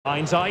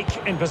Finds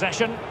Ike in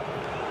possession.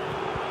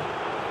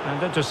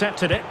 And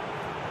intercepted it.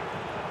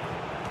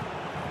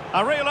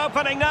 A real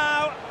opening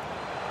now.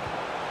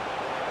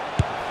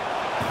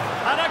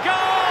 And a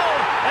goal!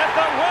 If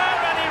there were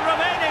any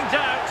remaining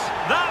doubts,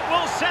 that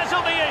will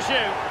settle the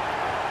issue.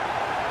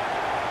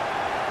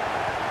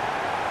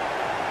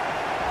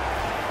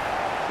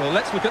 Well,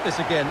 let's look at this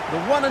again. The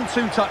 1- and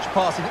 2-touch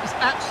passing is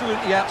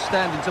absolutely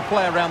outstanding to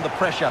play around the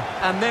pressure.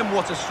 And then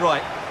what a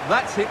strike.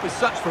 That's hit with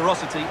such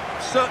ferocity.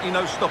 Certainly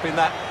no stopping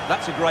that.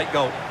 That's a great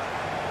goal.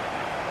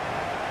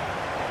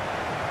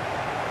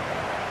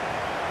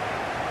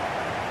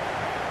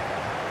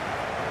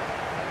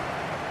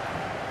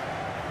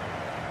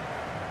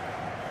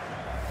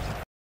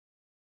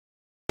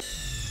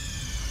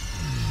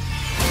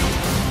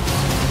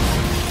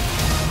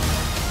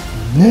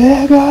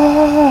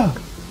 Mega!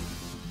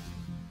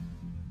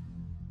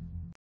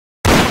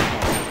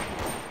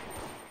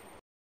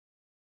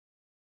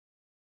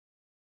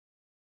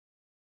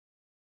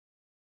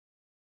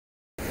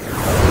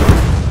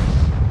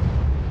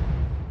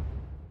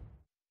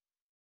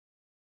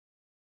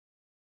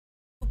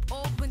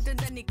 Åpent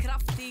den är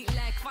kraftig,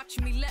 lär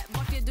kvartsmille.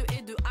 Vart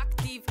är du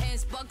aktiv?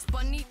 Ens Bugs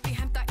Bunny, vi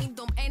hämtar in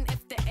dem en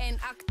efter en.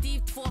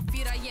 Aktiv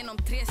 2-4 genom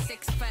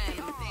 3-6-5.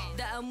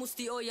 Det är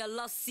Musti och jag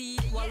lassi.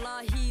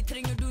 Wallahi,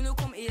 tränger du nu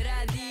kom i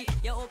rädi.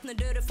 Jag öppnar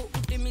dörren för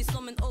orten min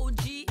som en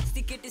OG.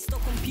 Sticker till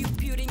Stockholm,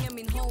 pew ringer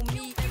min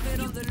homie.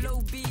 Ever on the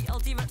low B,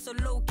 alltid varit så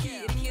low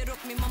key. Ringer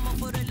upp min mamma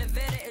för att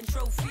leverera en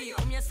trophy.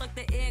 Om jag sagt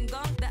det en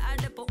gång, det är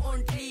det på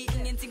ordentlig.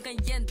 Ingenting kan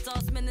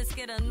gentas, men det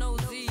ska den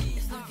nosy.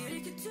 Snackar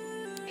riktigt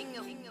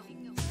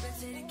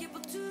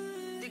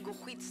det går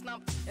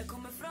skitsnabbt. Jag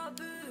kommer från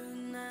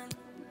bunnen.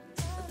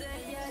 Och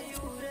det jag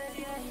gjorde,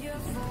 jag gör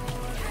för.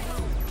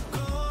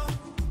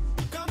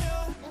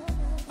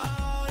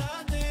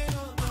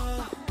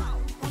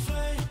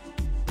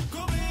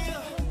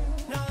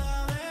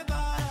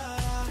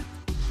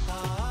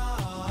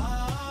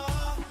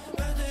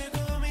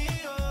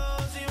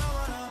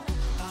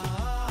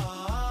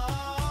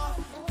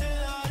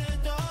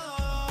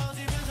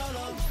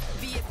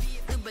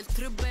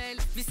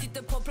 Vi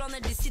sitter på planer,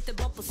 de sitter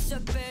bara på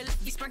söppel.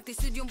 Vi sprang till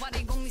studion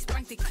varje gång vi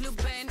sprang till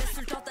klubben.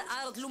 Resultatet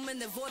är att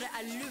lommen är våra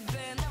är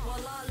lubben.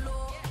 Wallalo,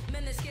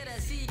 människor är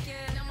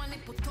psyken. När man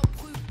är på topp,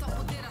 skjuta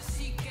på deras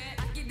psyke.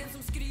 Ack är den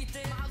som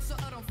skryter, men alltså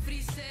öron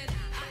fryser.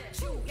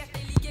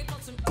 Hjärtat ligger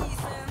kallt som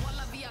isen.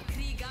 Walla vi har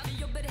krigat, vi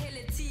jobbar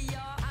hela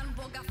tiden.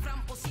 Armbågar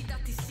fram och sida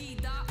till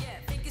sida.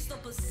 Tänker stå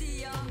på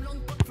sia,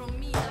 långt bort från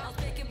mina. Allt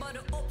pekar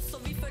bara upp så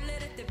vi följer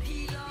efter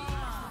pilar.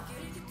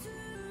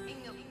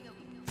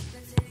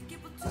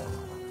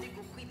 Det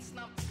går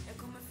skitsnabbt. Jag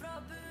kommer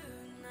från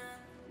bunnen.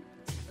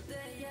 Och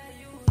det jag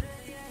gjorde,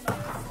 jag gör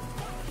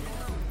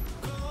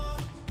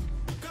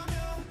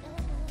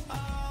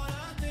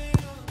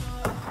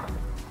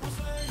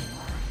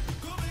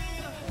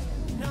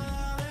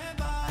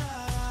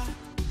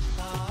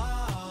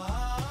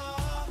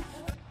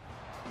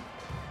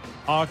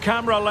Our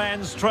camera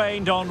lens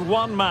trained on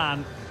one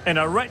man in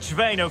a rich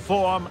vein of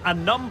form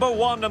and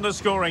 #1 in the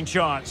scoring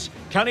charts.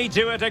 Can he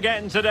do it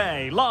again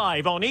today?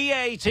 Live on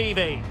EA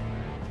TV.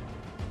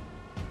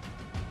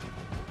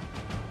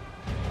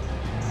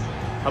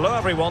 Hello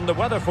everyone, the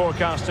weather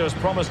forecasters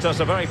promised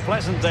us a very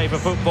pleasant day for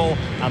football,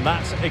 and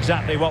that's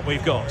exactly what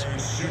we've got.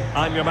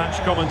 I'm your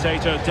match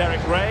commentator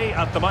Derek Ray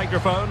at the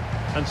microphone,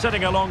 and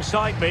sitting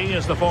alongside me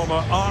is the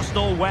former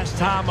Arsenal, West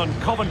Ham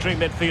and Coventry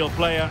midfield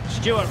player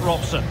Stuart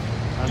Robson.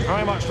 And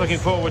very much looking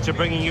forward to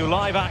bringing you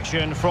live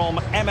action from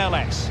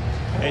MLS.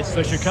 It's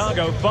the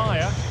Chicago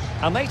Fire,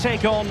 and they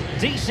take on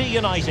DC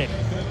United.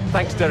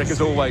 Thanks, Derek,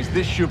 as always.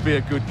 This should be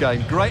a good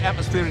game. Great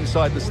atmosphere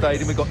inside the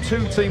stadium. We've got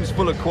two teams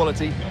full of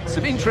quality,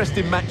 some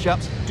interesting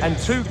matchups, and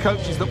two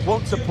coaches that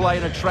want to play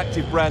an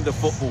attractive brand of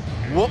football.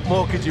 What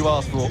more could you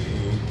ask for?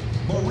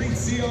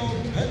 Mauricio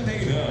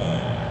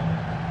Pineda.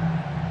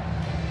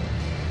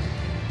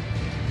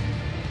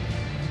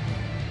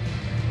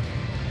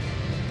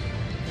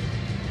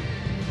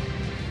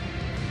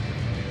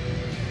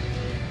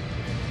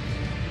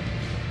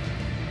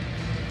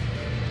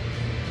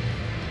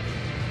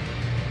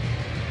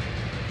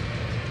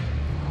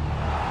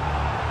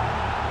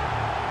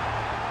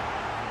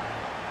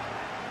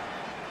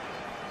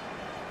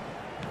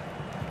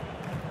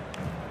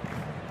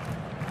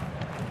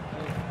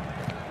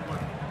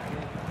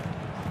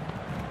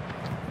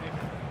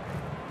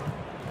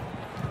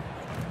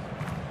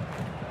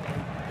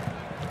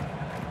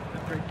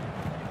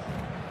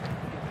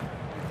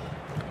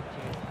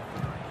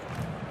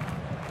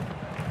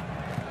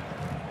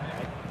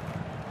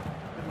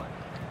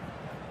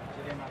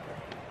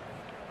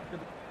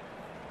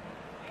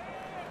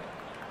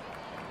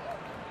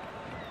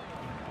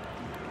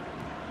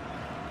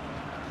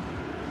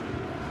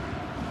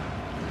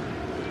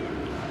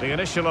 The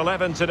initial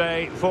 11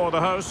 today for the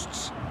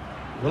hosts.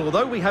 Well,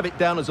 although we have it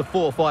down as a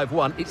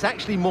 4-5-1, it's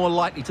actually more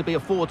likely to be a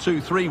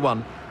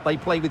 4-2-3-1. They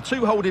play with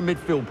two holding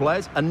midfield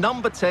players, a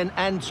number 10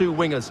 and two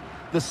wingers.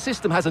 The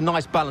system has a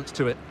nice balance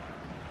to it.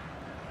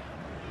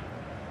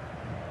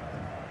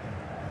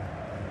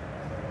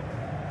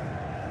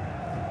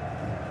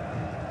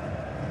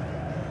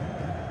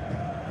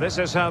 This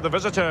is how the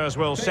visitors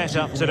will set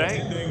up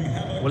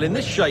today. Well, in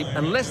this shape,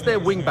 unless their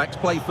wing-backs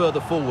play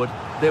further forward,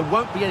 there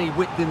won't be any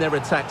width in their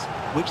attacks,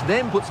 which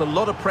then puts a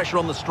lot of pressure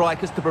on the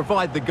strikers to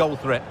provide the goal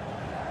threat.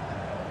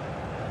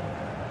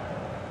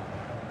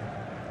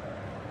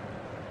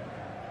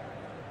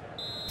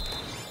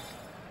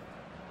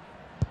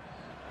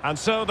 And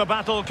so the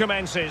battle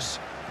commences.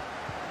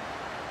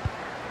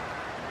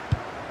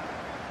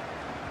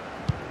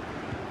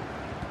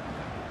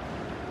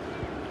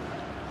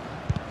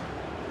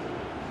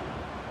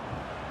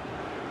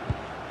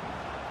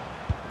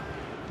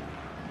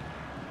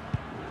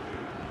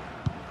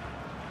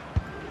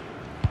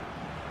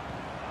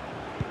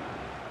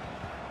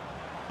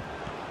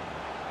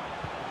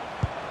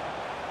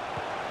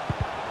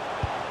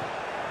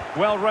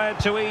 Well read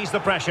to ease the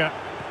pressure.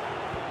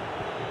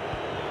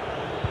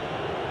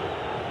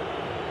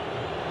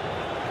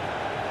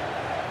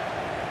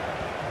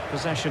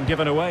 Possession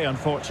given away,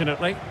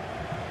 unfortunately.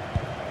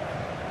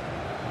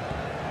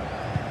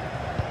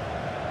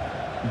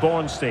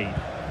 Bornstein.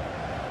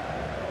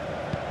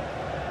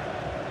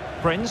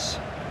 Prince.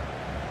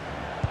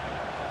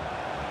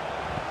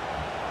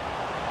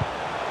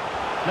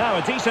 Now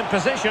a decent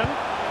position.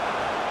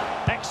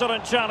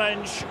 Excellent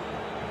challenge.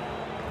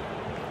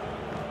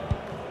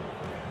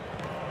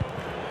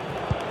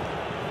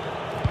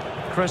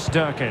 Chris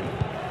Durkin.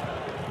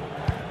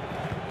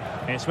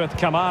 It's with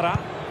Kamara.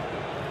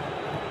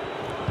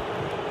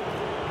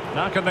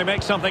 Now can they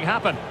make something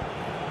happen?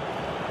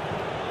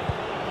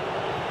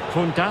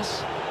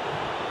 Funtas.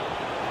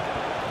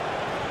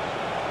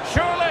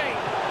 Surely!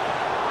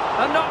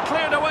 And not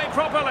cleared away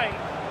properly.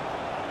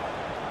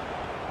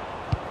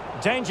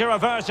 Danger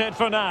averted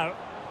for now.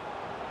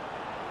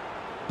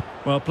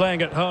 Well,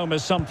 playing at home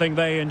is something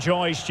they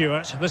enjoy,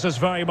 Stuart. This is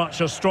very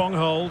much a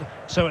stronghold,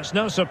 so it's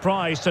no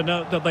surprise to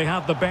note that they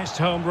have the best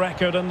home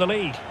record in the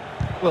league.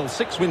 Well,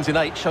 6 wins in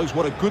 8 shows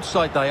what a good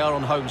side they are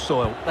on home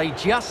soil. They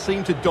just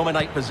seem to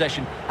dominate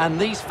possession,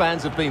 and these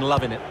fans have been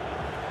loving it.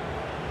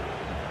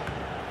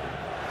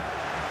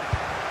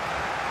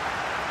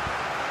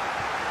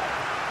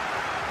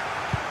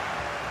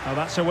 Oh,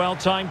 that's a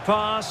well-timed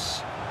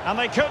pass. And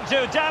they could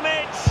do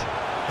damage.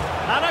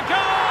 And a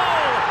goal!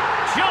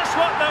 Just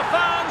what the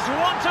fans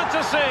wanted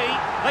to see.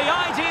 The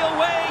ideal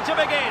way to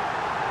begin.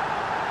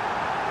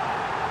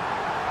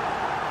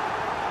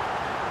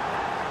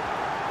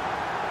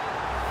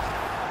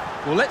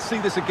 Well, let's see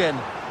this again.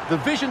 The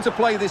vision to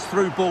play this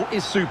through ball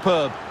is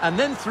superb. And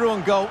then through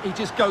on goal, he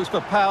just goes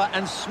for power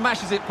and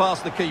smashes it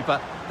past the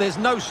keeper. There's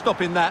no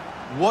stopping that.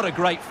 What a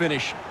great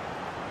finish.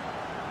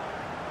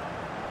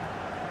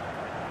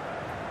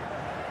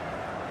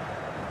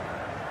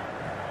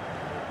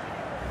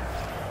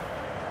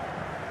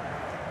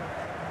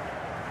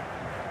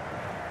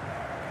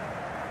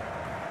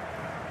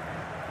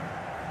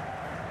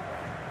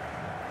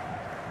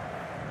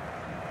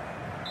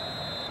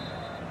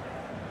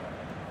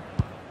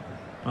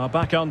 Are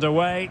back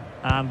underway,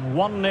 and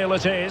 1-0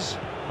 it is.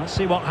 Let's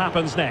see what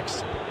happens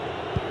next.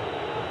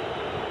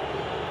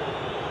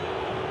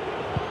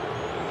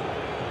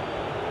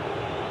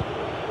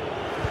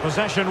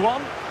 Possession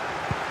 1.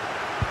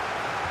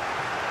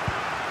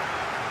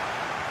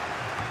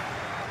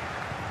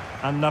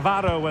 And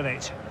Navarro with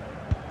it.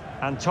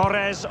 And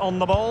Torres on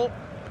the ball.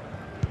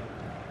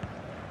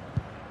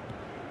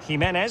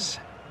 Jimenez.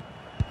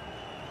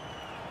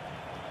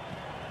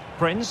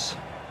 Prince.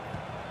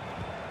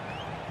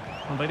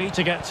 Well, they need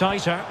to get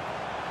tighter.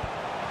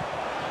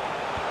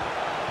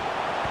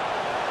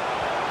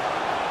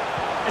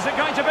 Is it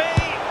going to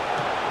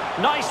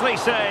be? Nicely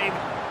saved.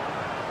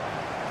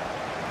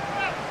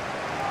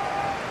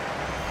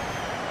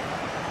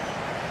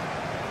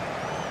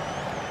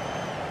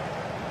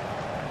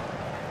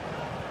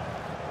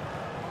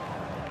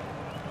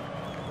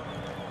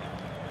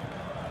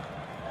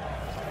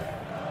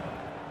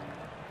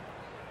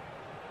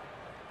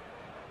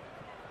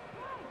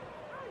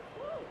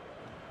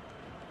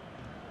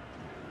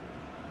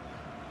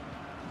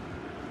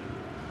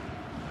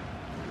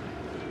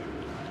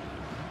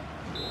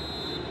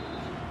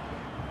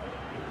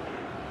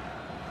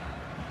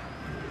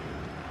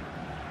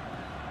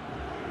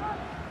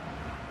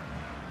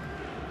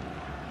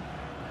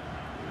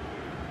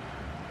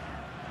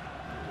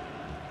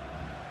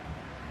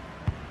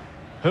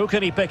 Who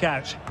can he pick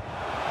out?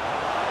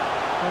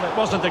 Well, it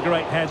wasn't a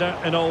great header,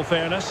 in all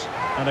fairness,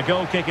 and a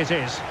goal kick it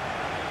is.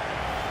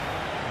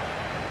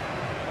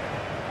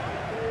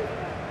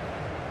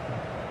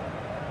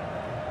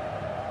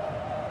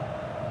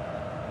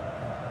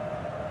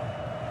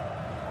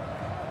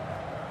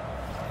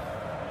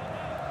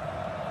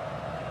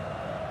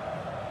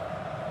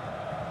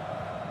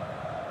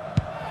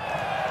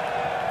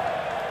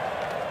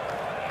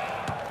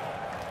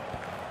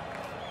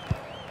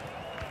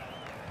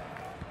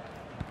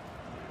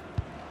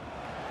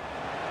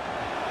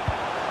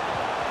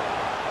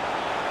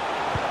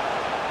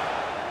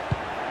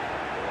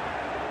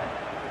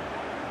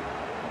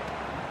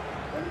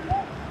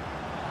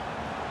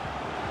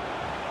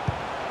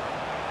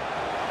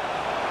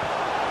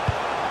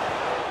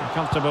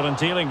 Comfortable in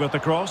dealing with the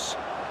cross.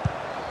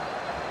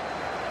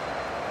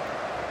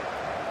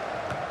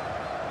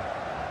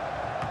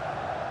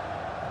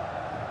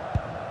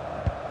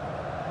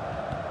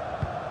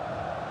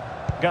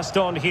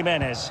 Gaston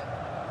Jimenez.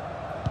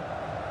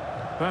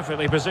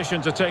 Perfectly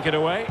positioned to take it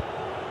away.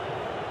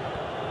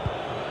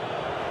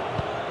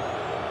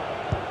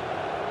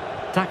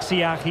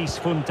 Taxiarchis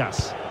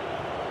Funtas.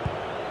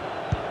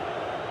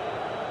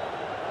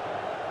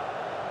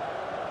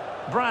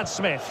 Brad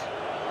Smith.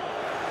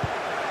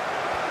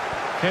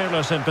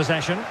 Careless in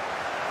possession.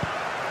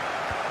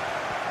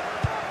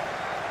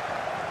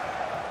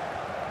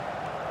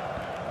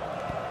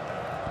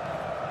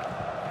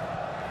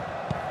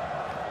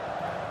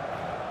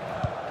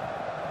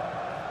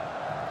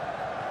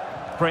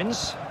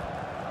 Prince.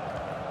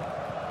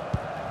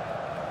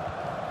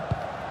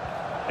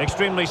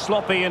 Extremely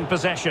sloppy in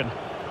possession.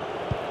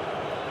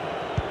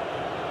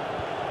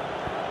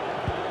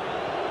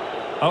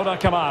 Oda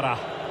Kamara.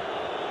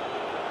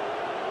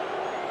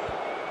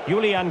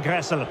 Julian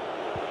Gressel.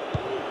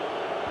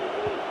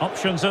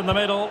 Options in the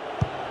middle.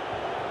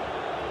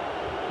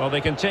 Well,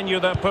 they continue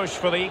their push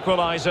for the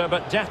equaliser,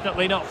 but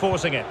definitely not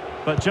forcing it.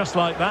 But just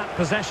like that,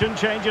 possession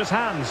changes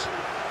hands.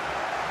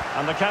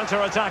 And the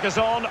counter-attack is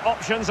on.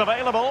 Options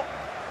available.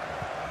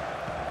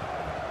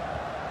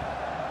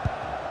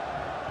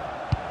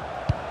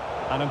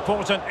 An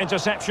important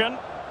interception.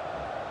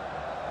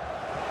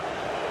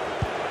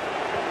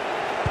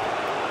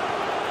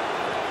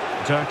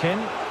 Durkin.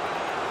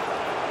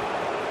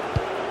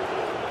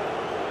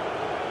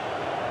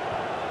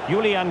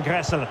 Julian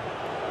Gressel.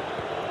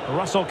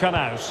 Russell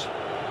Canaus.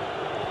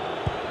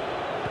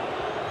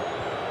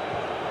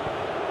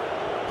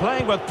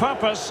 Playing with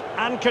purpose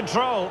and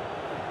control.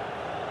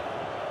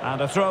 And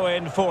a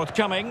throw-in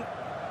forthcoming.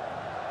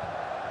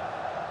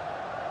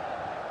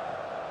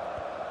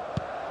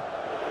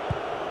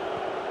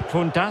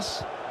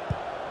 Funtas.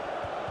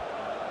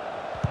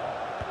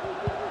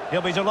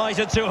 He'll be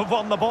delighted to have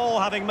won the ball,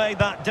 having made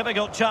that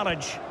difficult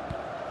challenge.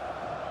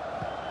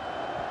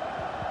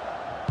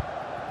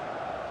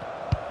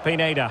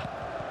 Pineda.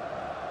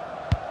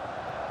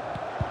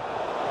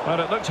 Well,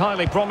 it looked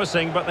highly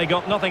promising, but they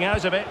got nothing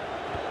out of it.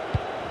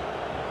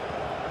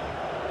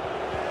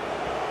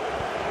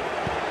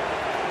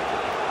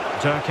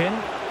 Durkin.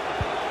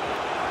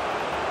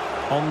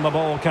 On the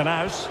ball,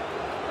 Canaus.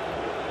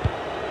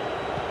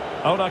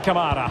 Oda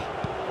Kamara.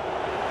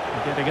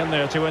 Getting in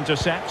there to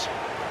intercept.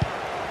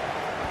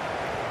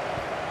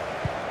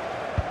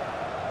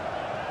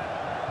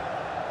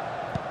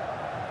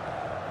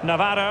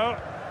 Navarro.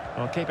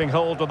 Well, keeping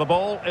hold of the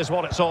ball is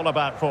what it's all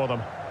about for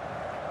them.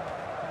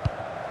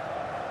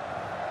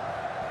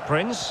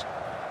 Prince.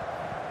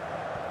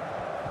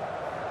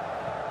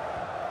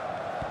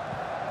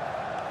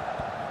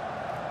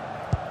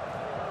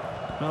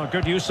 Oh,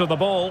 good use of the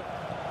ball.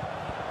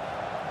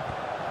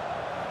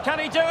 Can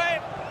he do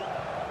it?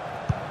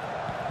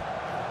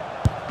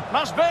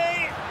 Must be.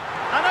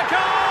 And a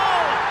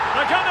goal!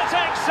 They're going to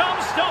take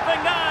some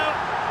stopping now.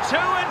 2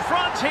 in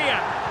front here.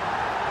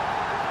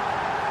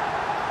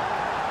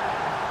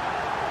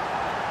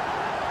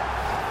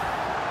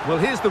 Well,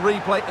 here's the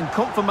replay and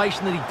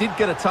confirmation that he did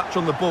get a touch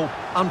on the ball.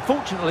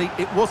 Unfortunately,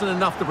 it wasn't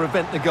enough to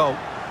prevent the goal.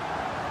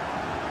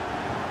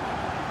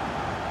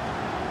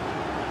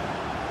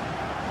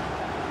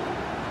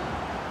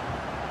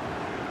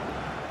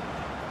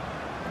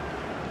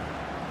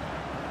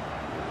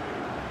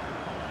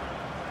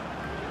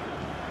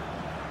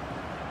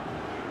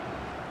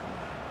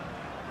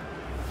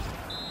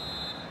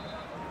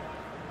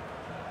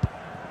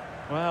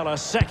 Well, a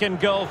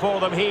second goal for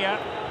them here.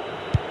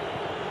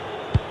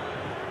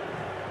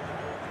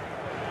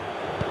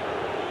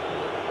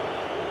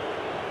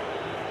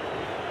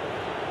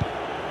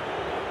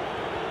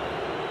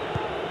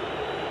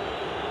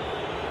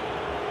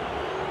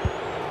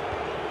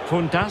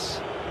 Funtas.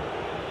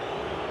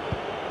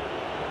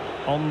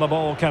 On the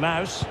ball,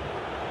 Canaus.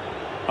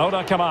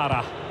 Oda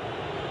Kamara.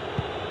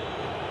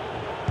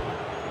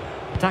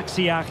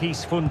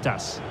 Taxiarchis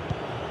Funtas.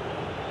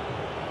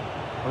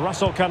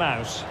 Russell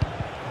Canaus.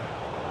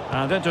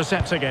 And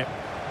intercepting it.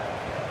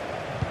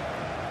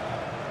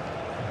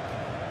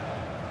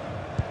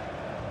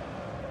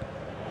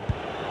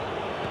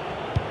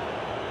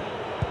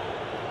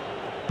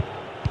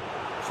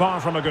 Far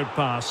from a good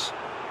pass.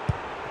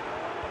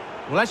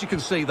 Well, as you can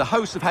see, the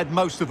hosts have had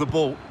most of the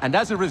ball and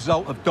as a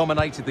result have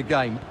dominated the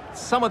game.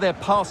 Some of their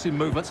passing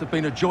movements have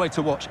been a joy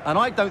to watch, and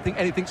I don't think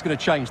anything's going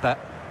to change that.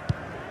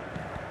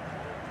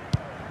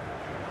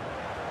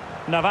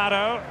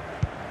 Navarro.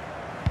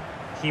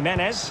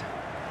 Jimenez.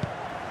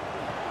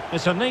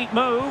 It's a neat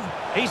move.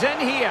 He's in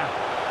here.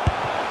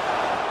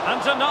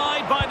 And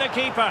denied by the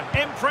keeper.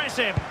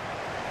 Impressive.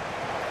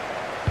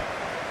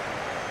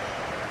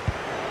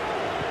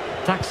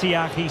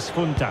 Taxiarchis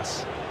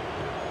Funtas.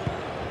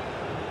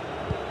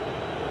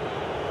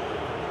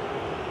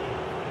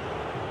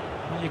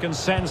 You can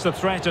sense the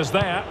threat is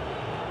there.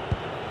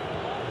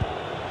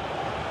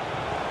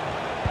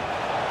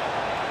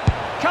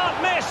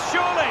 Can't miss,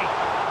 surely.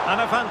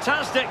 And a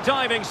fantastic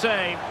diving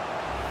save.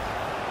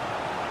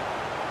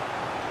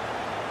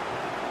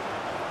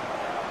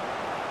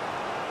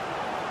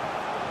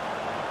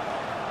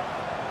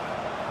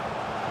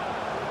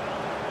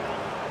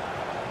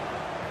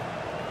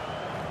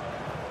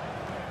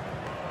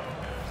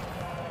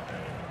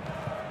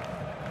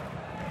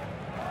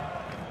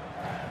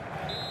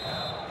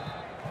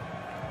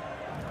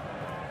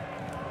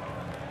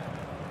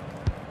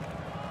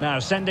 Now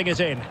sending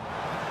it in.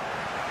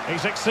 He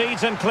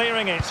succeeds in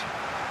clearing it.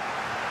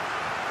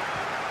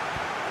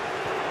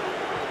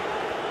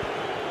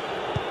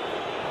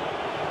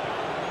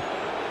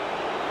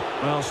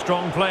 Well,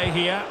 strong play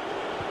here.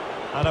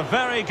 And a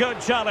very good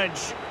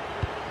challenge.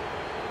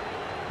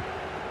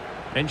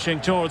 Inching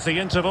towards the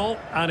interval,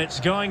 and it's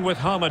going with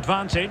home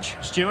advantage.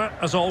 Stuart,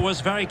 as always,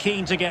 very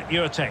keen to get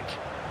your take.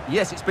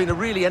 Yes, it's been a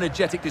really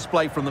energetic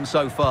display from them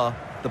so far.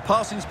 The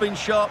passing's been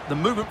sharp, the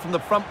movement from the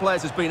front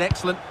players has been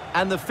excellent,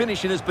 and the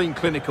finishing has been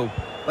clinical.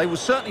 They will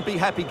certainly be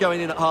happy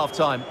going in at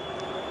half-time.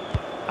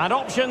 And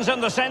options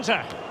in the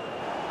centre.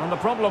 And the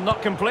problem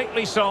not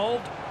completely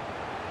solved.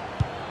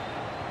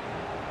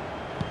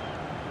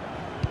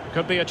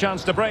 Could be a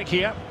chance to break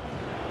here.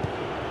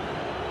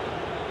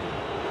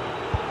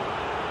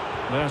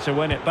 There to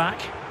win it back.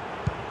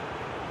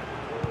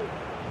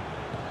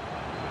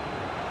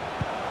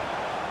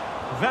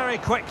 Very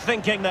quick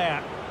thinking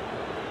there.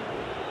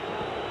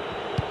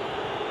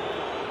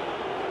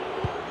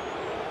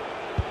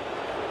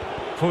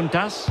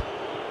 Puntas.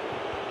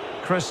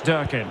 Chris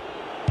Durkin.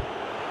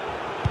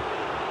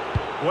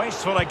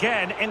 Wasteful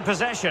again in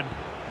possession.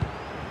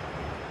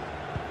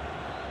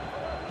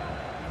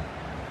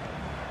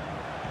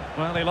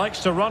 Well, he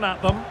likes to run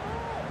at them.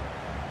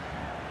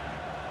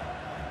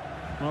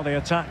 Well, the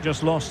attack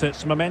just lost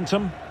its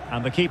momentum,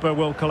 and the keeper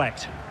will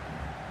collect.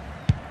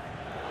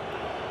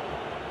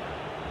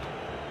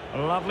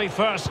 Lovely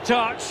first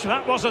touch.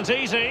 That wasn't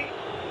easy.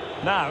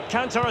 Now,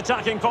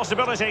 counter-attacking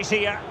possibilities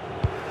here.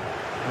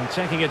 And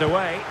taking it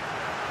away.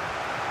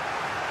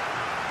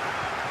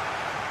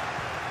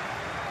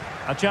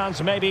 A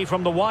chance maybe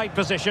from the wide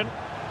position.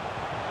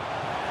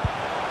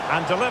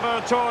 And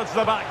delivered towards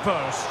the back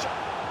post.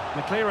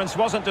 The clearance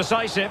wasn't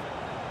decisive.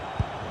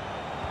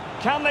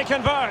 Can they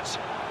convert?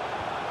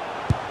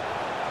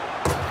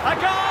 A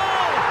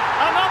goal!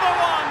 Another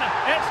one!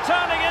 It's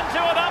turning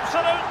into an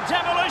absolute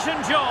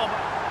demolition job.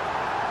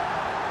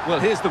 Well,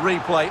 here's the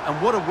replay,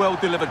 and what a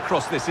well-delivered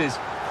cross this is.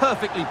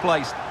 Perfectly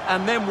placed,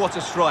 and then what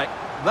a strike.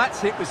 That's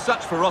hit with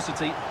such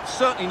ferocity.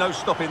 Certainly no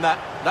stopping that.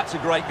 That's a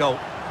great goal.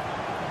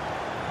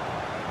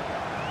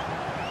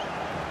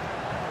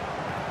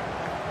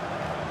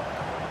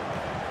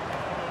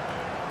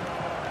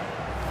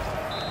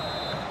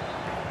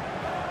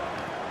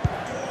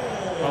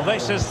 Well,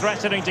 this is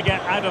threatening to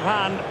get out of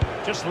hand.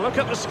 Just look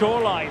at the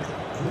scoreline.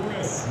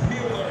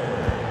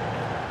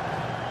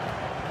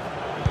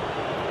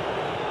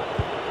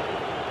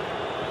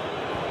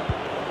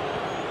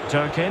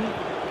 Durkin.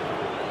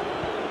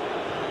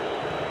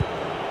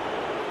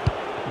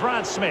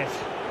 Brad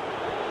Smith.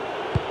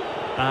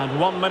 And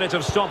 1 minute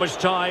of stoppage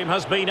time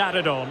has been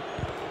added on.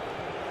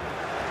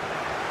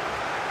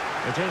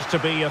 It is to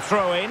be a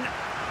throw-in.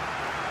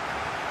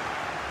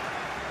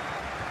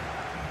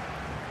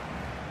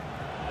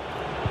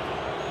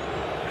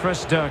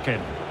 Chris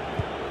Durkin.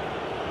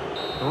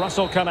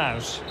 Russell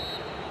Canouse.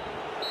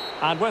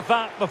 And with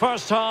that, the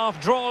first half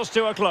draws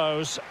to a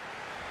close.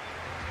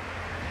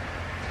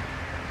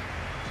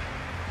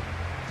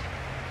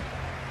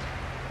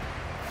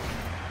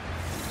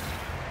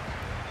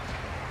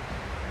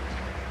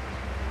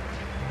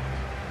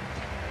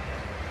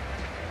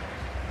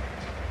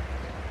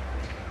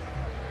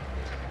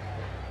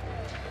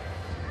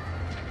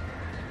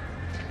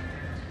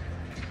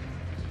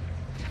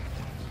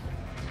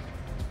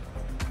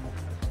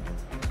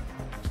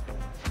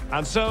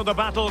 And so the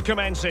battle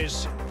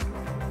commences.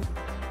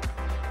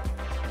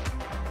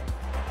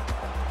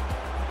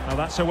 Now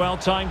that's a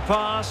well-timed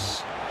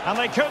pass. And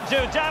they could do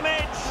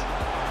damage.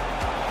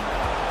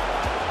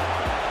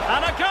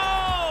 And a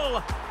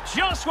goal!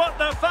 Just what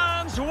the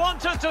fans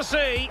wanted to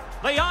see.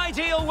 The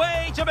ideal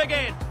way to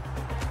begin.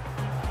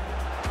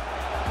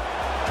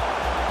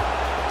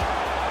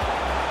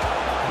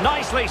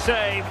 Nicely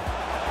saved.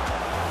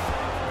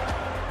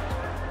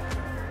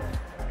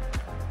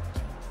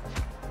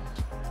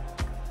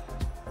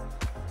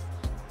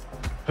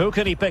 Who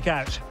can he pick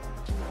out?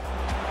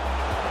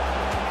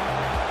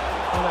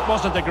 Well, it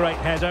wasn't a great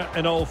header,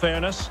 in all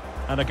fairness,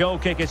 and a goal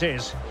kick it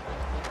is.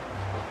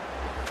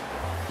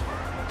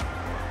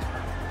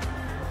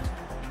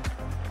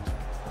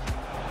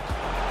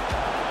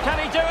 Can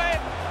he do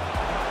it?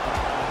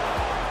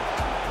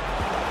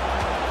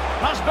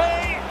 Must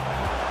be!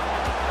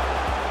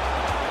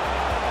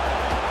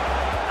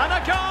 And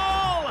a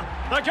goal!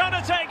 They're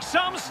going to take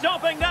some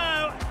stopping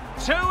now.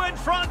 2 in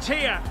front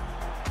here.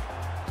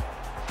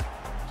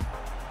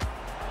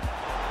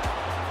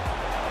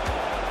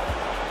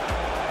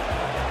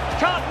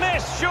 Can't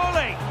miss,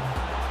 surely.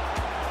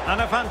 And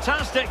a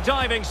fantastic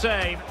diving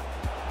save.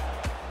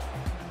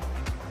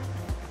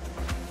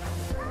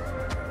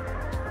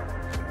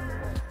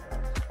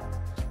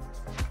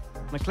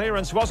 The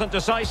clearance wasn't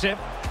decisive.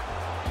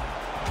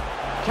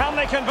 Can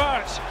they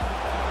convert?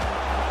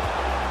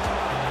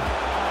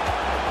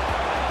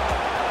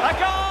 A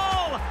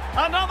goal!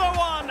 Another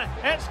one!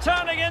 It's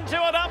turning into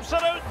an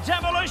absolute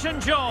demolition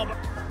job.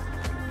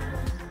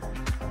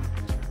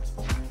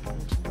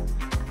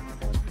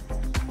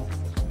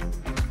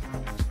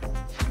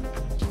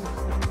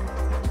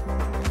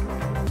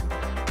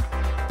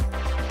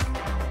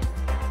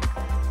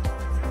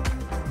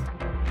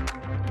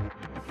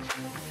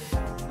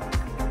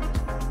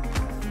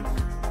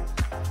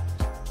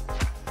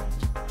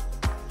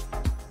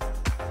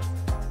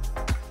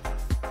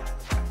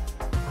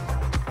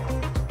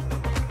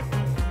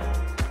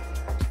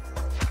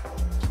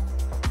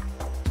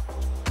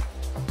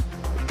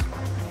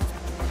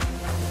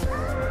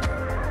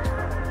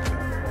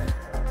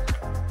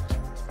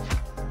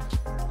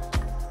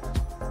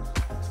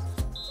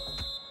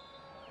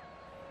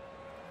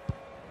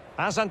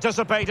 As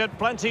anticipated,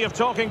 plenty of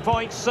talking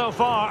points so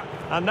far.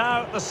 And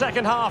now the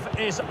second half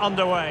is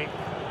underway.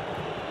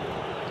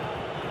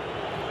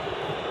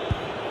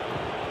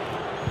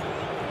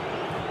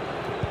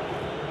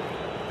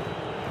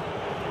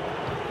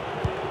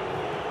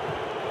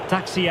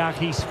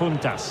 Taxiakis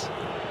Funtas.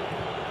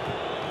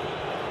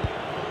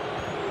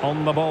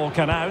 On the ball,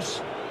 Canaus.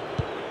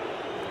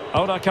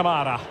 Oda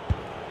Kamara.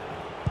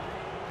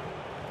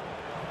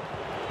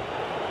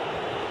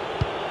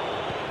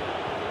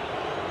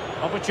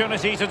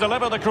 Opportunity to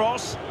deliver the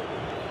cross.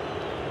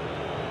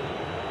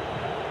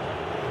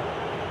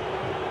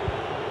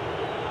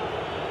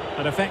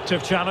 An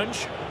effective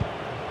challenge.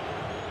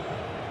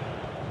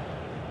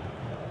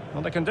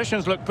 Well, the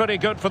conditions look pretty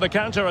good for the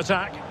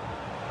counter-attack.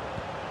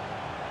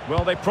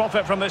 Will they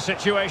profit from this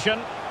situation?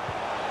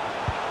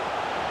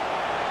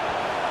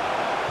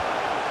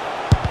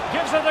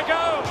 Gives it a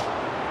go.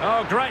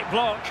 Oh, great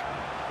block.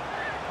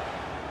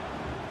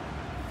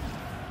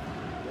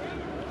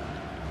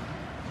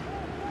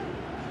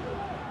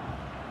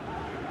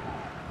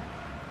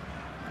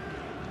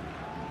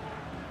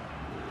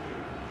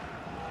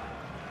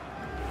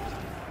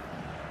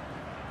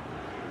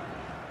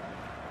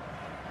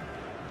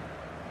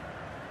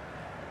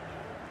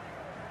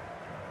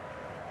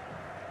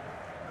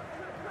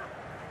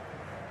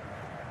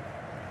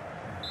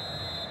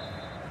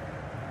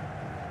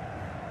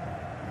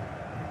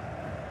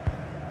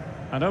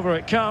 And over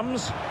it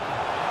comes.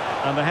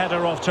 And the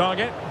header off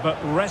target, but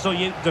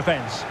resolute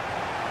defence.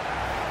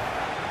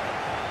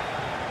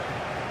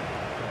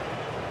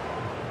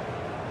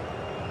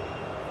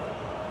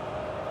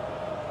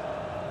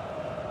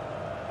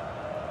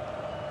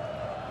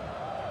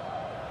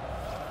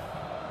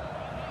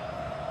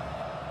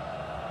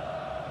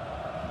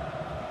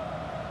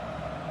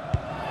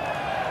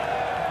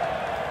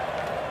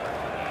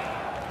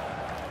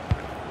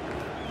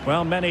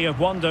 Well, many have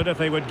wondered if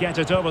they would get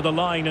it over the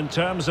line in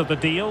terms of the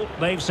deal.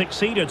 They've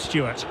succeeded,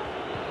 Stuart.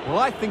 Well,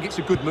 I think it's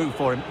a good move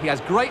for him. He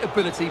has great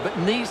ability, but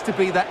needs to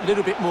be that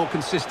little bit more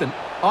consistent.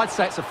 I'd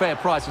say it's a fair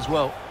price as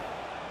well.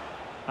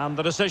 And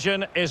the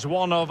decision is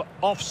one of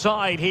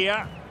offside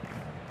here.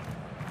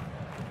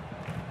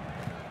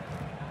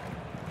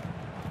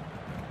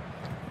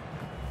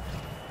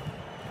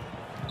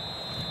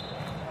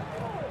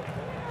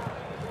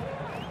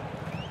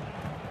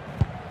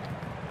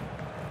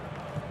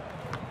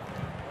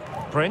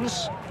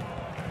 Prince.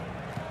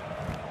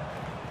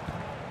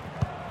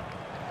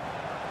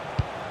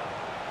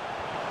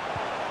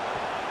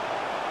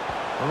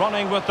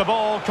 Running with the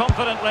ball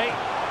confidently.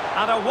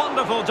 And a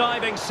wonderful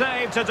diving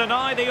save to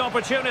deny the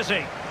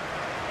opportunity.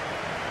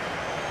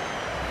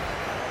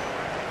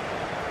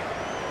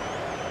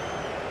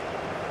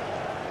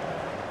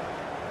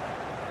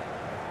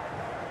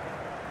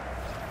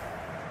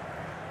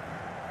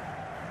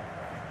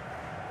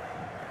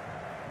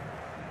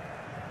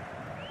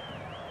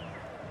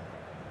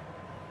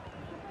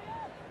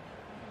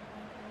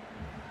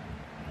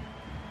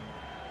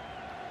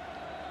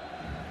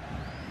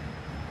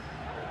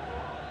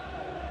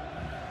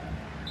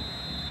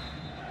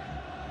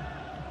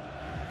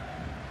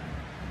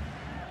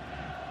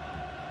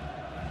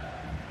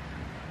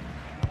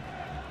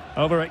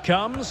 Over it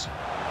comes.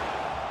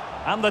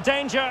 And the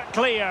danger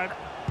cleared.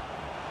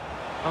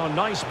 Oh,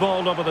 nice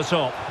ball over the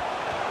top.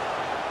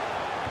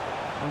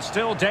 And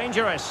still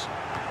dangerous.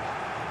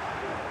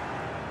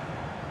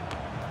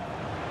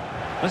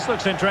 This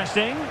looks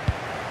interesting.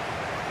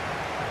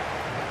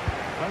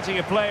 Plenty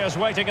of players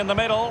waiting in the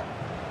middle.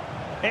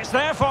 It's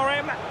there for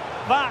him.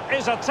 That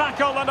is a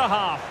tackle and a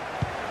half.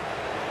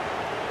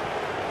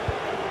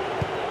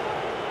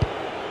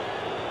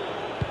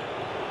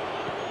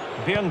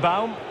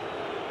 Birnbaum.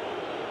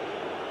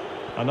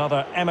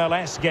 Another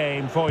MLS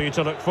game for you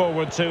to look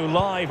forward to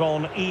live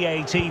on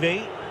EA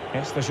TV.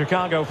 It's the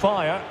Chicago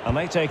Fire, and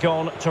they take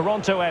on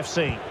Toronto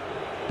FC.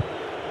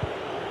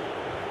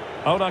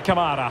 Oda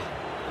Kamara.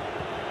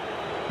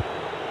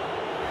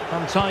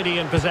 Untidy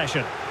in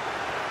possession.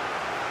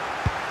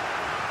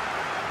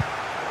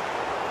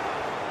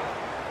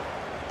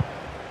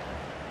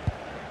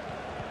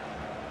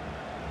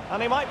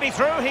 And he might be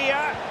through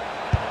here.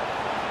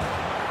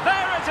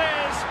 There it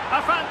is!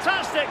 A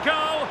fantastic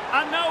goal,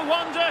 and no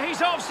wonder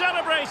he's off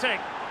celebrating.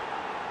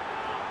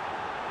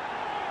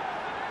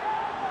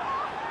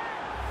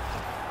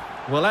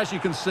 Well, as you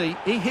can see,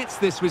 he hits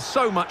this with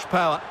so much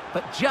power,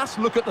 but just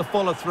look at the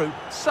follow-through.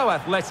 So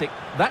athletic.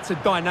 That's a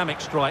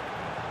dynamic strike.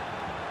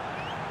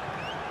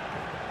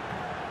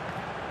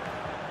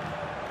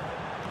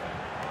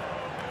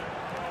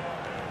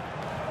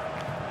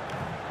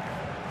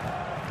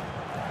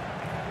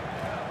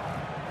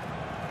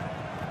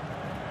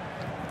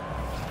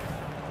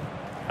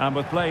 And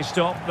with play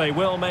stopped, they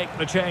will make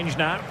the change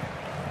now.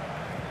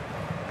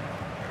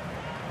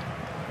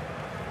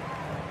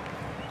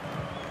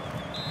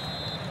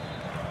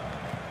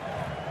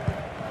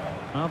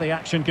 Well, the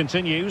action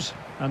continues,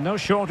 and no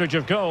shortage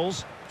of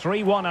goals.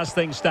 3-1 as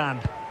things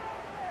stand.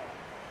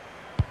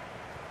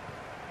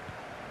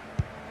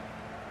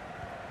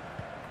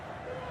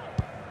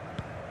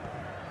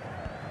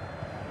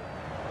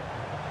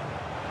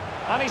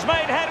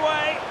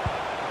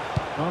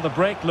 Well, the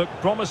break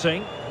looked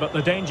promising, but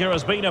the danger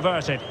has been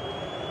averted.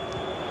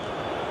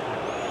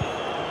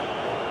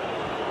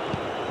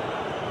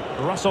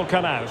 Russell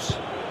come out.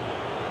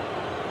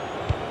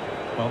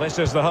 Well, this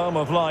is the home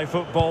of live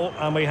football,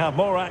 and we have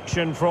more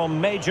action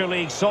from Major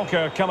League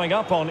Soccer coming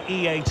up on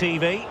EA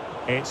TV.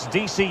 It's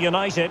DC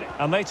United,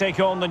 and they take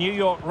on the New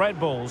York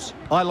Red Bulls.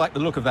 I like the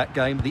look of that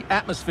game. The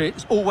atmosphere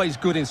is always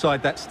good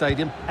inside that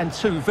stadium, and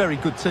two very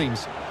good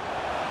teams.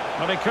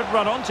 Well, he could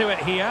run onto it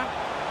here.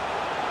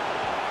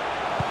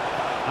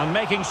 And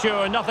making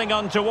sure nothing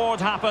untoward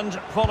happened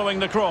following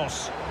the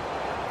cross.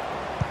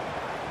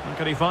 And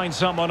can he find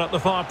someone at the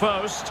far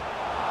post?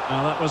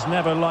 Well, that was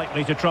never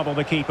likely to trouble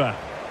the keeper.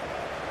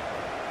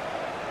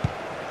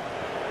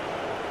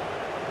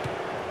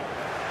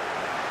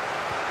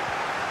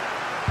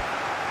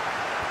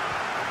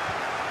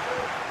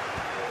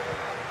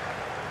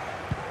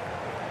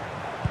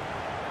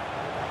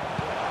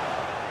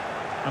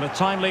 And a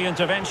timely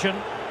intervention.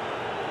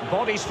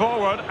 Bodies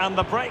forward and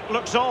the break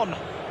looks on.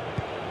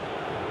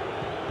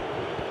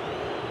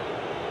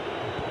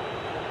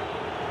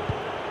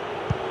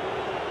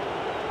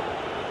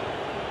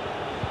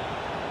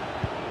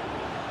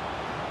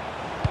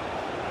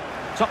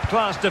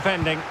 Top-class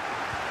defending.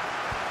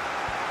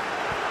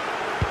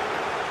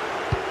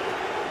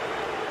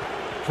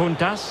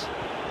 Funtas.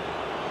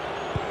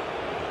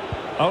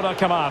 Oda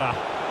Kamara.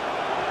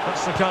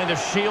 That's the kind of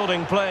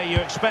shielding play you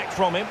expect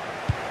from him.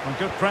 And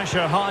good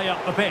pressure high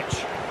up the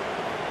pitch.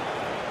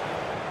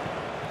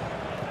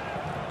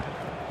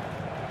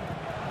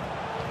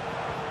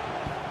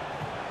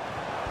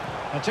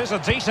 It is a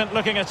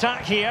decent-looking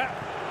attack here,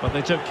 but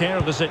they took care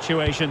of the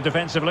situation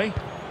defensively.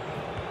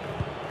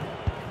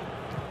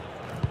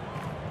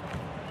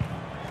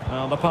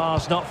 Well, the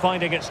pass not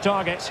finding its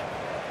target.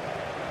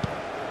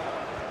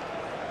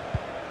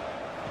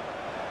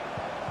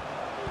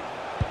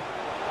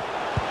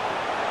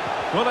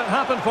 Will it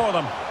happen for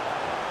them?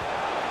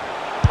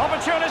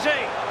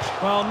 Opportunity!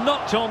 Well,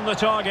 not on the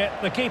target.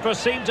 The keeper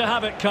seemed to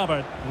have it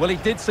covered. Well, he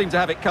did seem to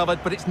have it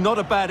covered, but it's not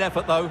a bad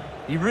effort, though.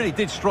 He really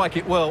did strike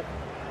it well.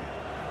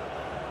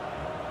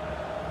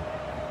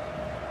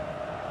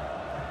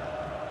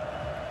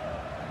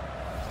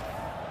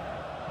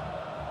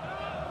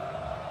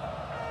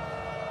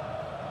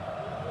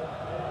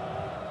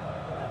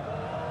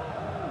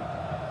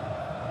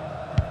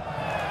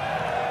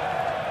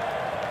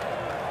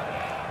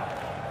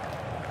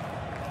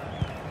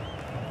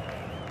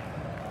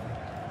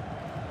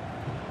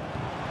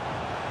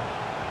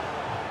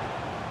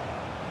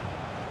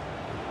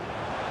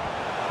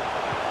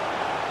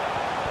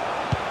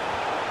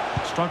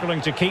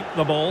 Struggling to keep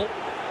the ball.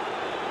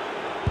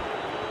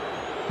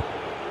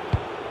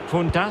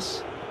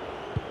 Funtas.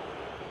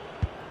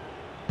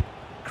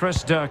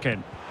 Chris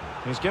Durkin.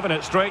 He's given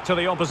it straight to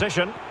the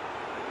opposition.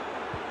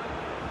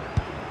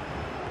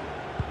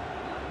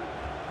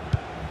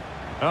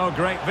 Oh,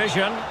 great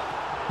vision.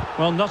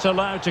 Well, not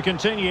allowed to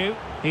continue.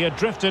 He had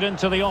drifted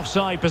into the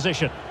offside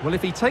position. Well,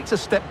 if he takes a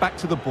step back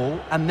to the ball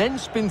and then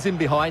spins in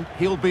behind,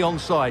 he'll be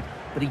onside.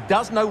 But he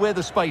does know where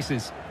the space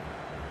is.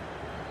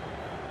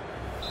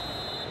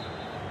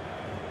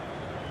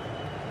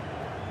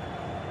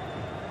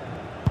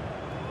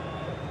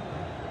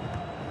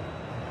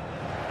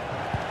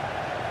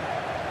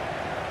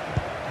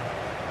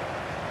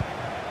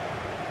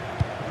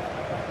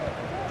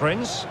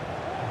 Prince.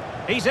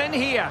 He's in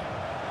here.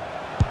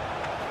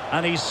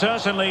 And he's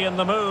certainly in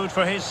the mood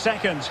for his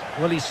second.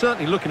 Well, he's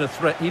certainly looking a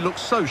threat. He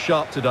looks so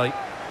sharp today.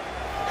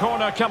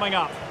 Corner coming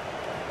up.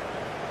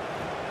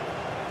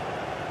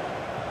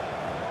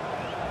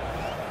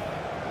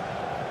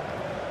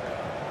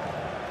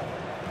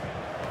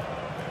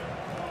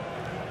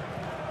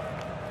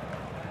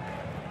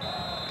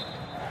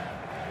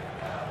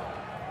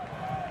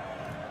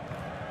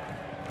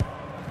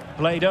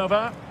 Played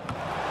over.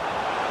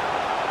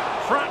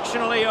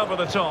 Fractionally over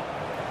the top.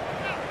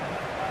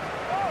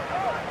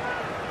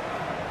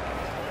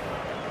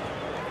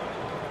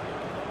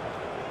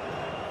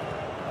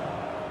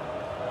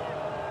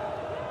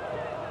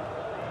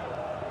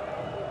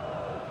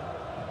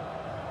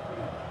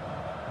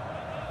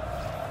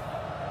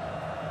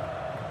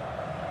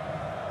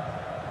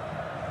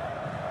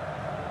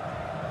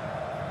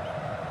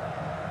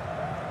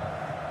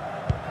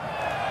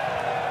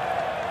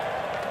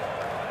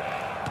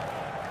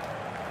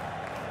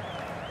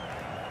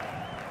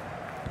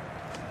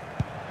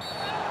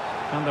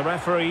 And the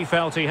referee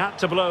felt he had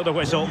to blow the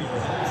whistle.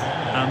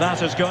 And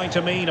that is going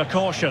to mean a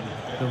caution.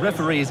 The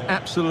referee is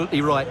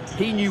absolutely right.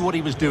 He knew what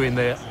he was doing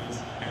there.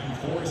 And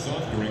 4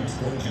 soft drinks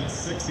for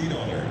just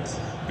 $60.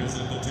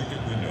 Visit the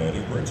ticket window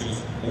to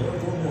purchase or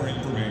for more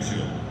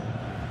information.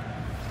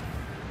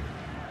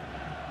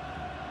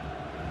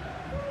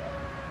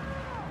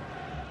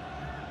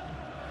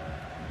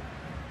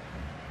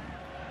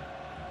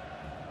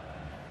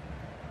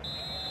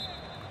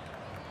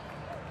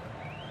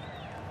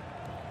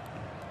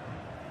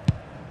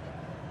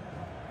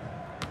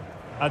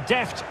 A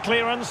deft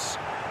clearance.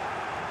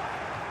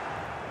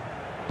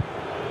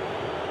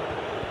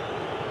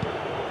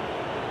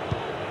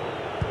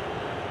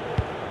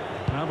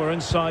 we're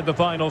inside the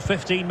final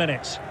 15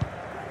 minutes.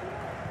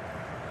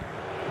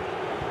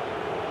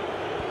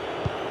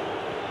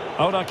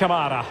 Oda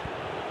Kamara.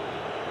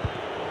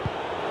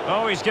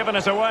 Oh, he's given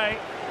it away.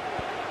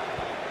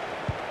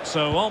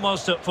 So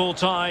almost at full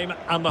time,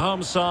 and the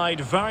home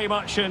side very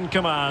much in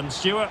command.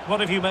 Stuart, what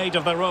have you made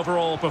of their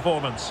overall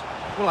performance?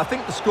 Well, I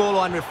think the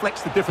scoreline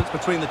reflects the difference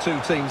between the two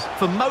teams.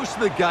 For most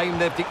of the game,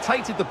 they've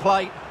dictated the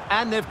play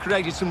and they've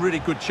created some really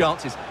good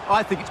chances.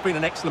 I think it's been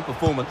an excellent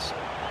performance.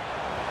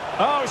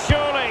 Oh,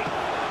 surely.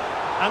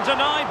 And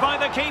denied by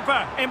the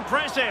keeper.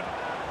 Impressive.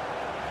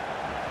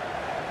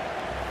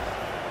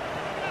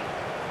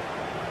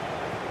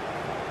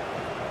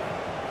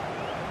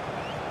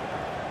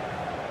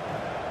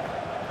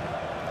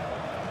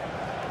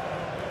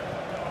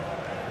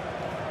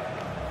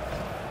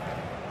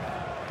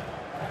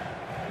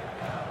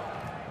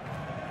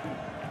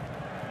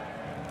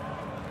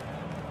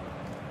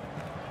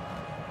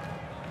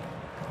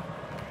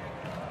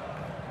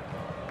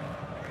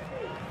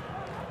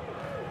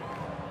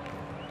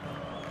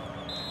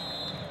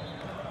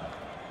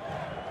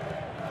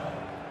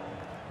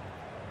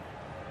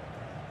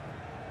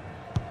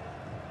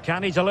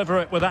 Can he deliver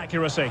it with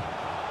accuracy?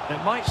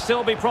 It might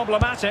still be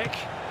problematic.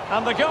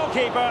 And the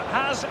goalkeeper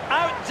has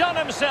outdone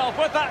himself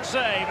with that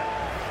save.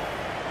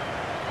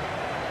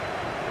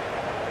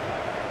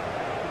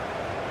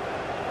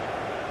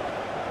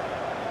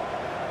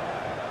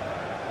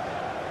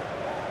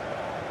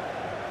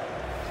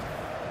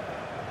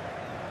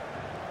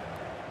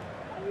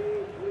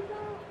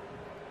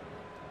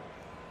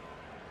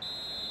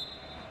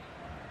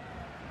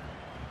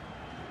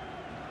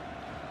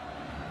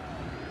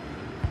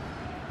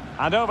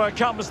 And over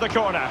comes the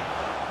corner.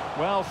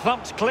 Well,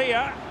 thumped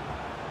clear.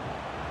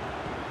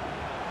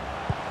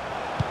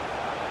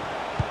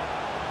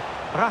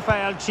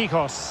 Rafael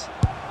Chicos.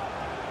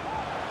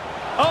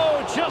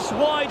 Oh, just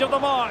wide of the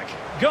mark.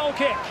 Goal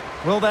kick.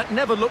 Well, that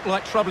never looked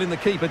like troubling the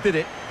keeper, did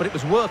it? But it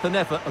was worth an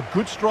effort. A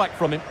good strike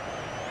from him.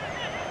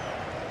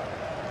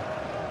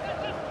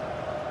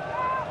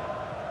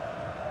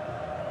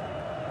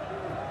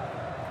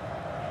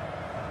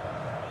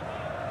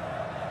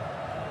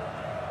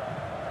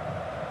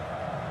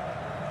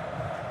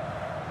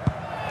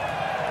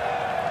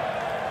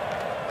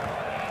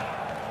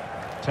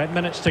 Ten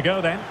minutes to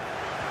go then.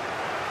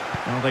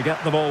 Well, they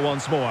get the ball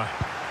once more.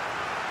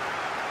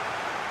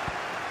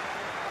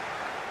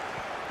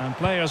 And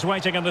players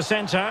waiting in the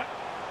centre.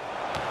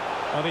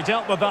 Well, he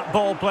dealt with that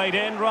ball played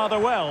in rather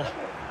well.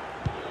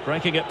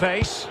 Breaking at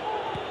pace.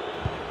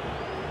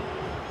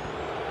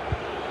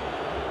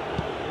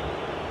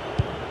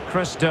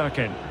 Chris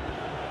Durkin.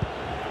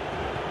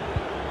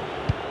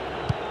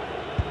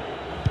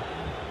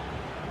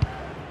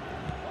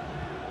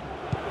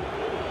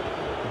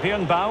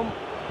 Birnbaum.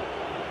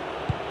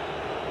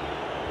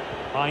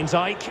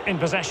 Heinz-Eich in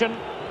possession.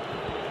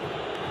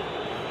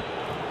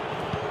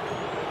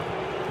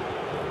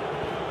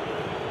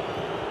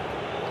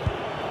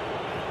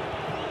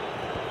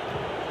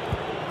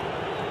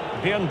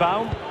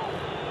 Birnbaum.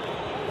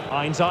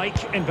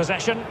 Heinz-Eich in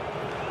possession.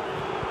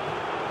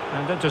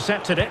 And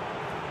intercepted it.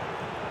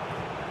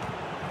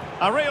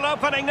 A real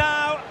opening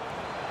now.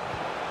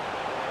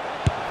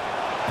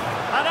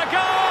 And a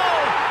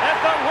goal! If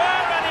there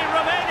were any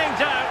remaining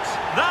doubts,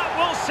 that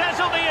will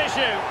settle the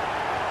issue.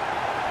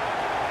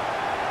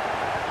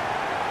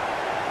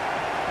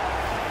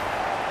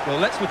 Well,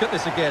 let's look at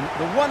this again.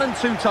 The 1- and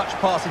 2-touch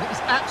passing is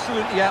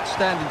absolutely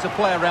outstanding to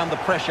play around the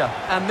pressure.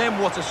 And then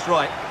what a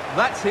strike.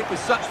 That's hit with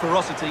such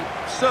ferocity.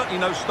 Certainly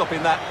no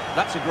stopping that.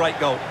 That's a great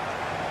goal.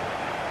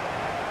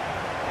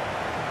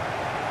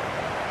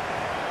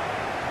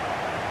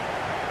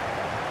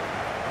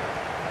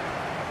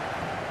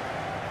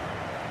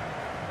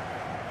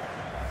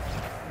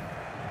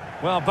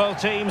 Well,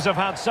 both teams have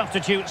had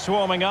substitutes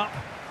warming up,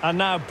 and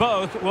now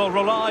both will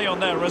rely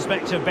on their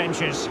respective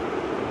benches.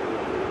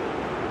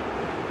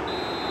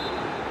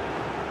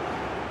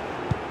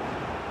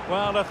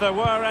 Well, if there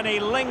were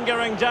any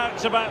lingering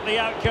doubts about the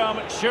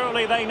outcome,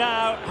 surely they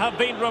now have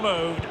been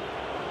removed.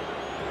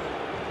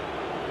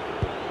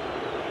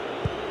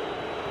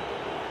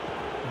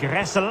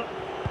 Gressel.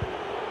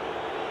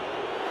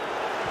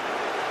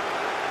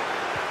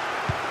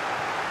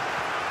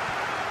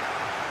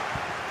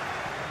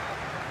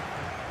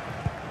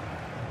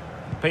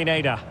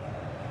 Pineda.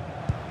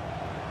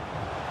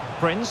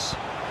 Prince.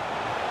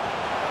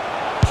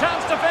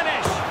 Chance to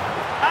finish.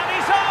 And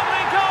he's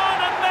only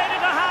gone and made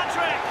it a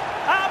hat-trick.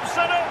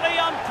 Absolutely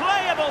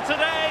unplayable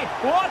today.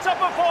 What a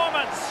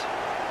performance.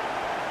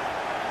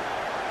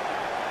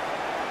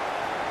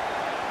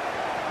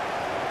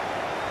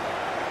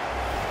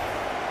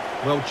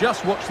 Well,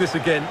 just watch this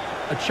again.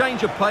 A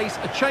change of pace,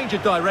 a change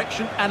of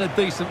direction and a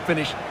decent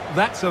finish.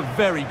 That's a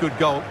very good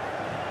goal.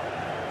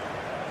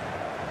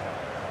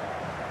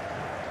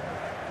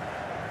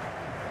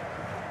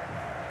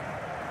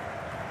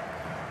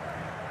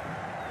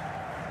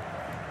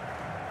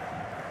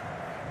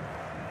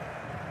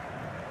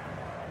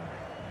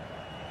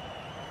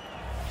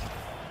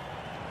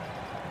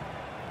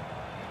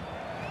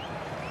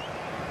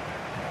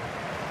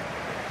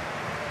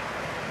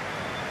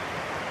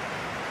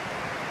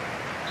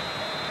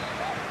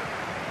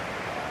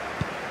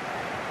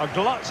 A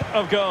glut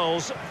of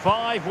goals.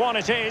 5-1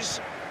 it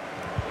is.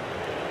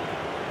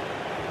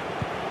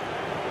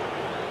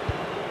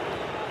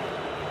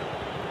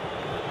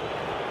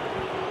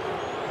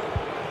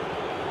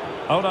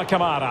 Oda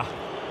Kamara.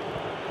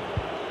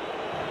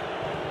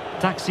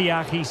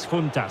 Taxiakis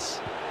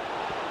Funtas.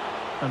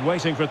 And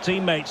waiting for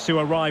teammates to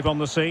arrive on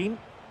the scene.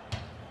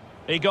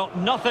 He got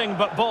nothing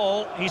but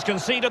ball. He's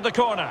conceded the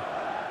corner.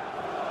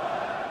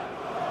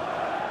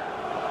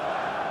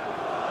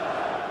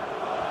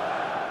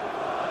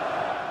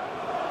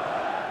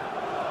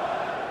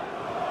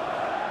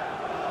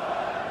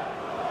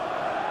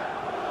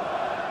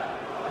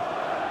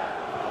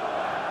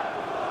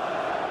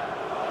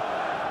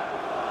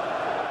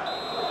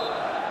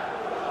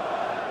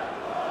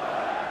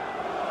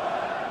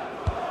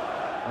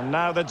 And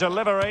now the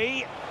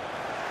delivery.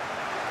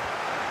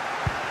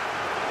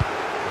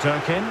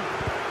 Durkin.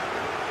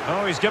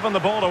 Oh, he's given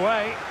the ball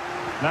away.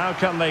 Now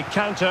can they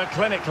counter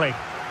clinically?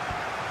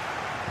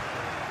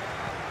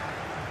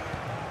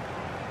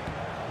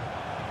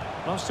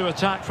 Lost to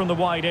attack from the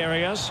wide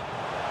areas.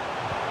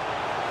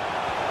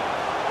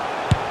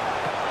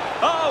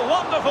 Oh,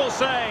 wonderful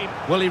save!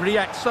 Well, he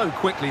reacts so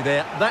quickly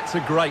there. That's a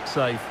great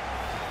save.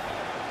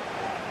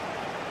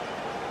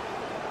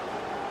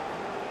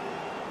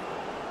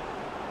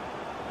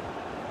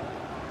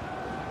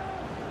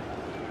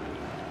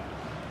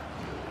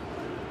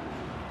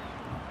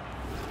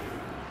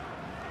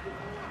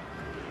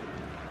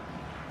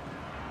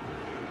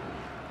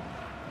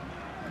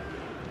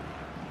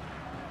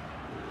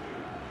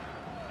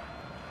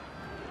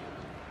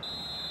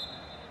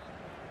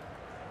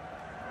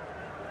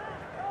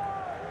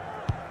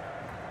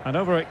 And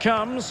over it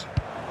comes.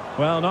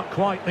 Well, not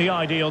quite the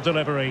ideal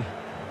delivery.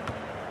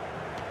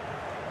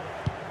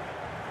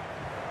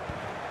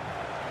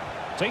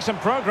 Decent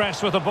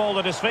progress with the ball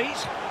at his feet.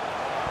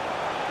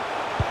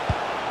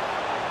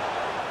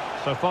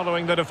 So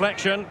following the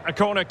deflection, a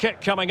corner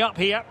kick coming up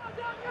here.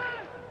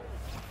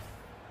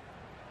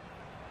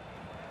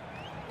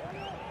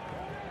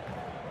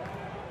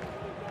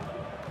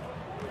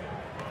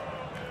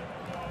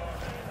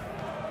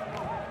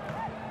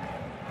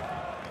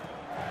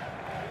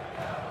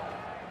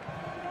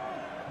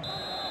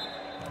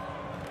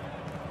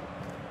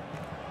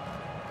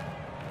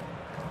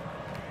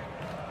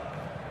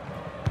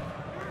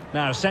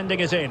 Now sending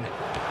it in.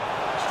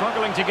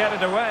 Struggling to get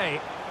it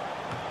away.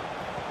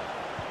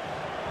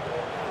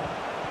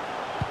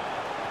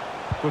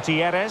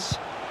 Gutierrez.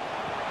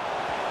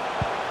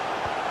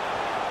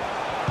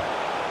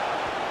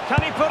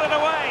 Can he put it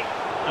away?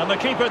 And the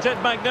keeper did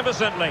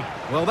magnificently.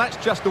 Well, that's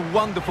just a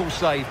wonderful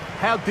save.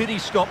 How did he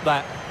stop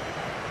that?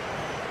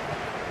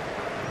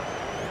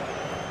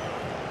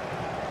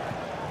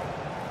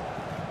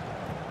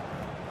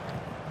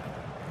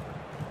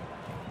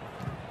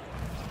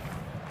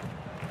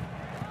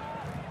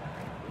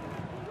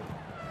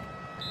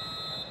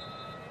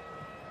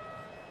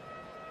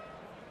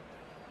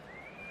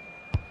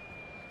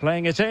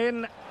 Playing it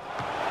in.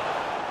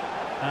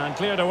 And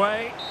cleared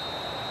away.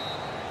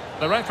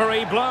 The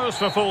referee blows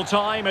for full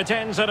time. It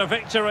ends at a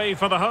victory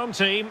for the home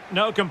team.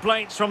 No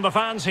complaints from the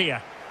fans here.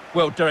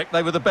 Well, Derek,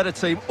 they were the better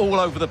team all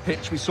over the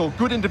pitch. We saw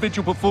good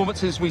individual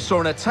performances. We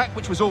saw an attack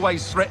which was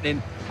always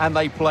threatening, and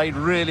they played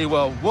really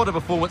well. What a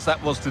performance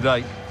that was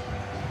today.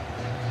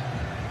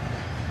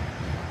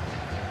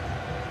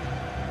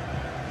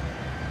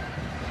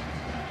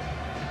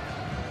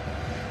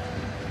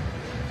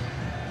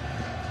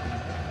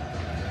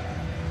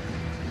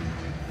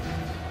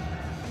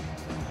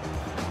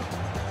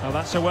 Well,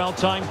 that's a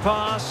well-timed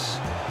pass.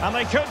 And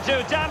they could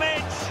do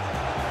damage.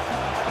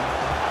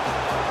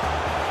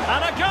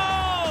 And a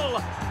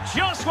goal!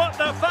 Just what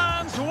the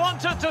fans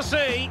wanted to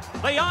see.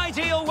 The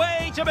ideal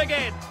way to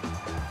begin.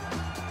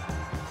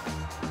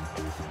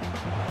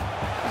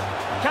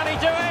 Can he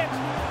do it?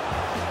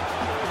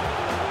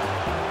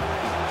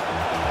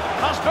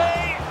 Must be.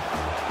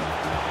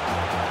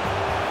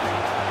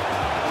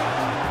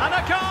 And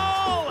a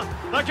goal!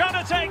 They're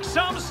going to take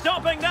some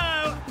stopping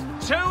now.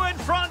 2 in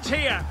front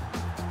here.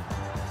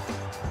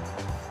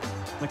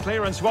 The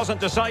clearance wasn't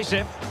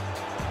decisive.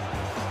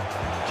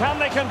 Can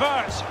they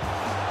convert?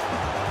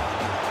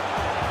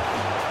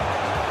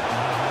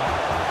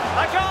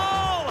 A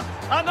goal!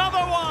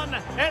 Another one!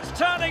 It's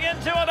turning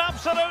into an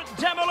absolute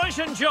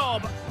demolition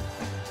job.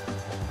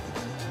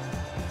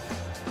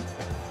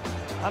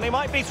 And he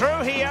might be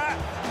through here.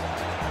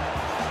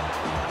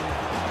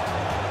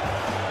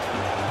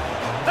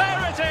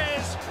 There it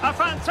is! A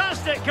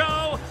fantastic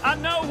goal,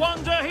 and no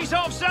wonder he's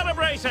off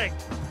celebrating.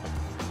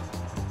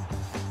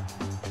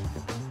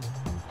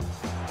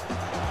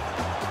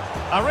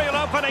 A real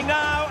opening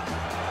now.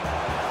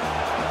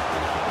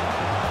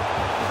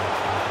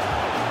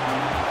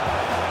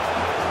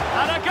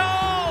 And a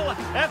goal!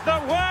 If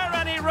there were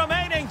any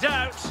remaining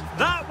doubts,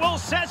 that will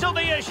settle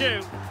the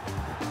issue.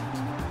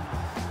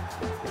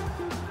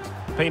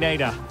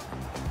 Pineda.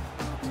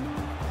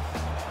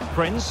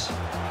 Prince.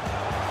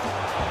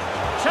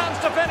 Chance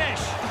to finish.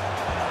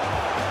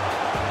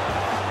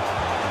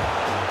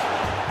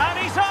 And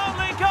he's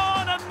only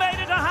gone and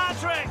made it a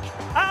hat-trick.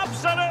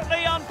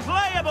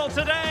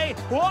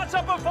 What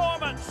a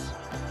performance!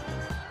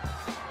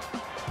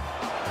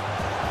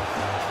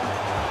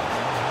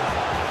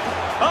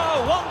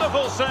 Oh,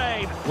 wonderful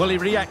save! Well, he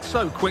reacts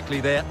so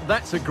quickly there.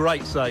 That's a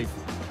great save.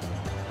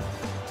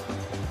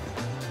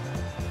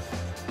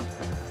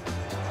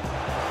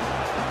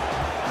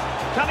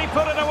 Can he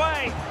put it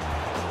away?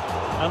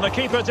 And the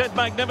keeper did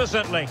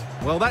magnificently.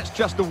 Well, that's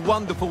just a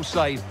wonderful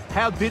save.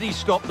 How did he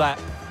stop that?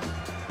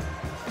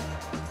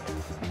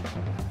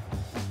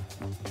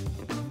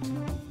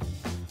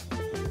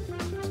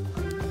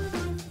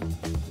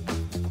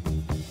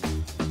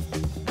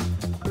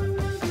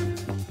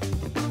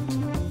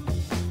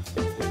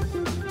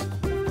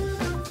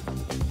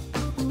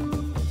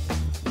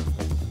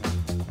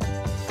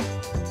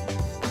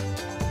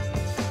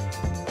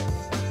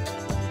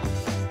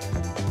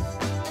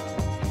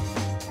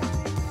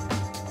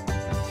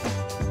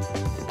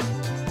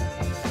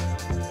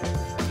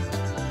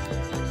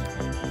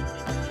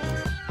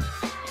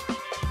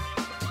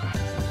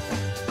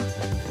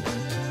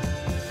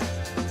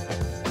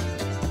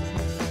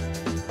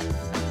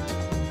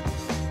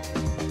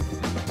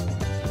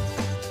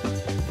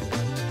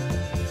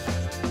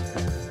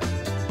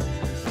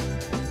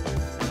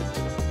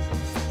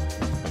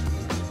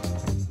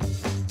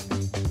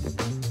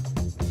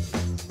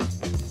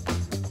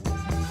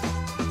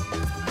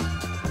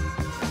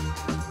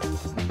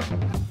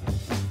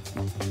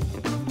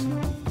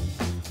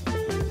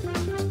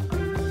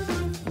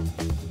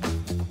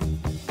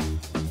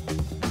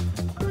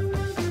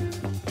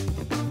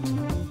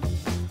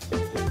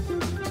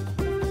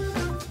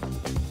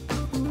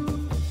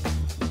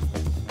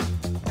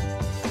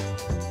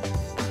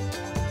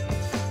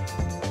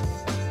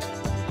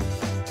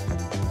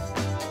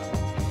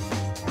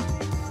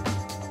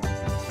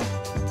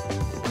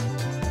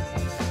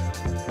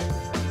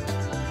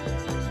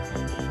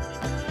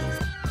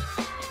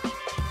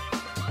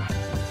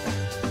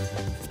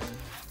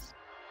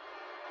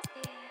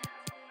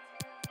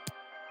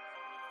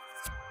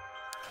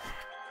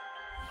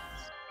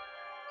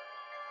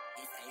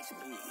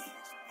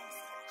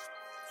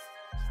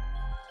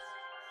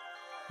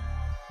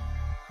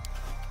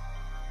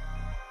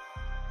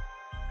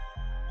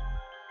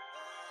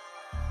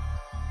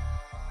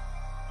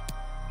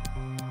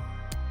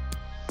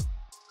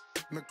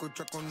 Me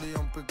escucho escondido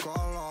un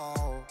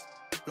picolo.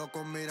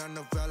 Loco, mira,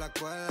 no fui a la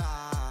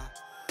escuela.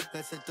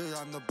 Les estoy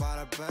dando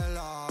para el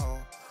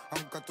pelo.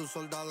 Aunque a tu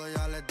soldado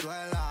ya le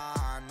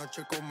duela.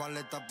 Noche con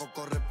maleta,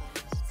 poco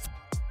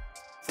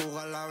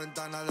fuga en la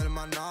ventana del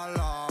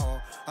Manolo.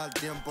 Al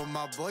tiempo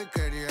más voy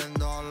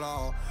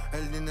queriéndolo.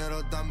 El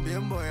dinero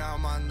también voy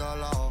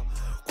amándolo.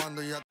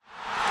 Cuando ya